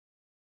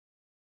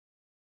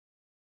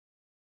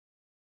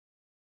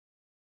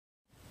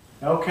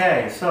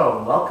Okay,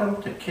 so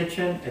welcome to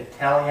Kitchen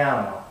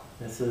Italiano.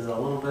 This is a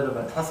little bit of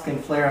a Tuscan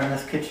flair on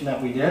this kitchen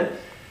that we did.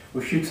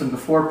 We'll shoot some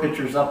before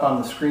pictures up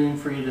on the screen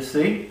for you to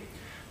see.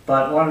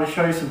 But wanted to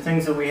show you some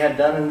things that we had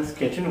done in this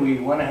kitchen. We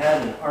went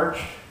ahead and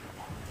arched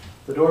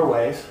the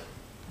doorways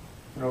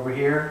and over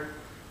here,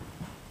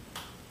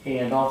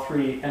 and all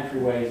three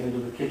entryways into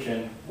the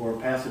kitchen or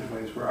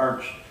passageways were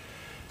arched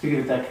to give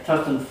it that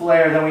Tuscan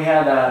flair. Then we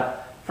had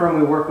a firm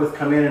we work with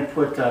come in and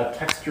put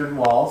textured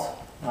walls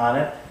on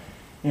it,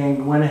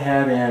 and went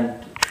ahead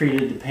and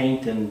treated the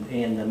paint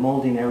and the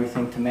molding and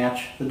everything to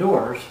match the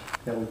doors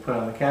that we put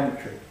on the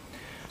cabinetry.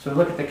 So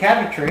look at the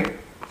cabinetry.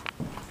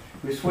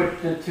 We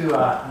switched it to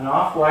an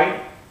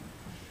off-white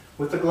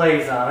with the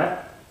glaze on it,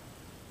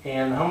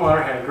 and the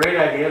homeowner had a great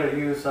idea to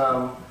use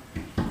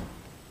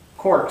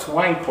corks,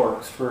 wine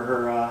corks,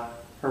 for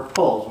her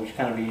pulls, which is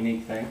kind of a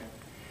unique thing.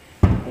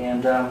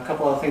 And a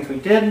couple other things we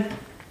did.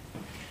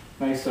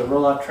 Nice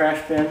roll-out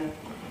trash bin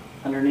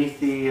underneath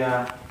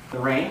the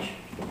range.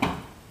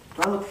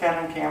 Do I look fat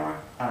on camera?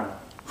 I don't know.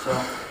 So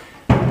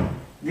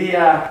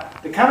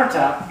the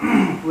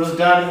countertop was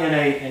done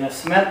in a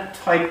cement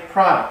type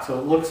product, so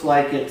it looks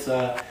like it's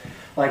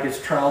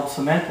troweled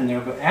cement in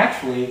there, but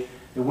actually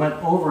it went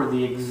over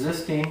the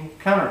existing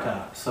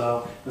countertop.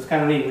 So it was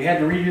kind of neat. We had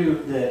to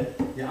redo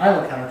the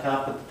island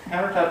countertop, but the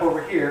countertop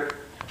over here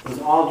was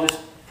all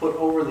just put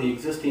over the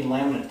existing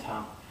laminate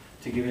top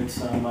to give it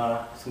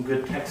some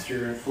good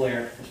texture and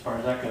flair as far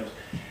as that goes.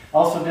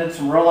 Also did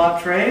some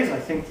roll-out trays. I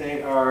think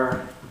they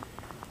are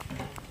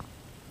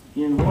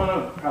in one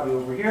of, probably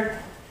over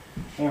here.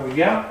 There we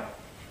go.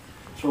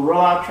 So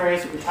roll-out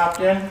trays that we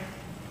topped in.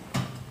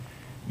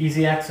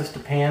 Easy access to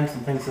pans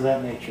and things of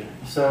that nature.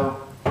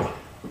 So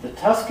the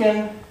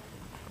Tuscan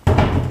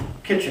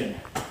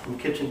kitchen from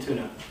Kitchen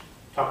Tuna.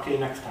 Talk to you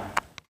next time.